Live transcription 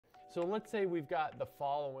So let's say we've got the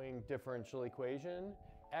following differential equation,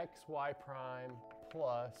 xy prime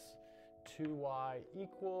plus 2y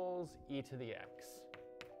equals e to the x.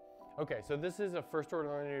 Okay, so this is a first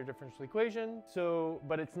order linear differential equation,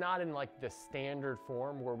 but it's not in like the standard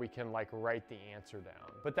form where we can like write the answer down.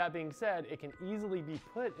 But that being said, it can easily be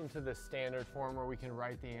put into the standard form where we can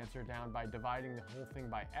write the answer down by dividing the whole thing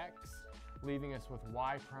by x, leaving us with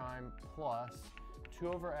y prime plus 2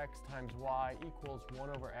 over x times y equals 1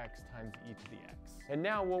 over x times e to the x. And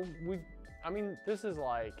now, this is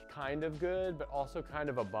like kind of good, but also kind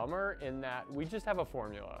of a bummer in that we just have a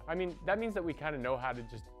formula. I mean, that means that we kind of know how to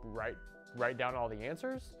just write down all the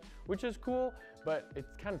answers, which is cool, but it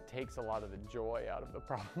kind of takes a lot of the joy out of the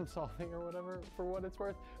problem solving or whatever, for what it's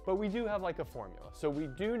worth. But we do have like a formula. So we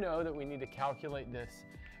do know that we need to calculate this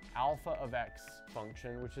alpha of x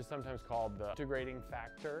function, which is sometimes called the integrating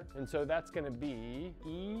factor. And so that's gonna be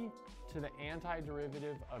e to the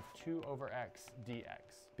antiderivative of 2 over x dx,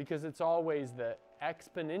 because it's always the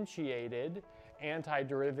exponentiated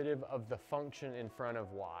antiderivative of the function in front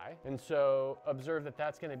of y. And so observe that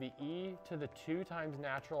that's gonna be e to the 2 times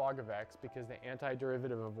natural log of x, because the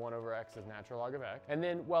antiderivative of 1 over x is natural log of x. And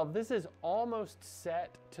then, well, this is almost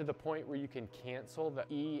set to the point where you can cancel the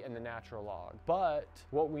e and the natural log. But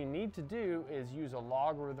what we need to do is use a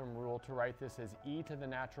logarithm rule to write this as e to the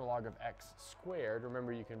natural log of x squared.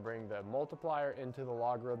 Remember, you can bring the multiplier into the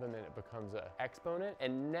logarithm and it becomes an exponent.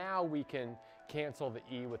 And now we can cancel the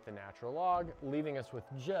e with the natural log, leaving us with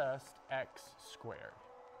just x squared.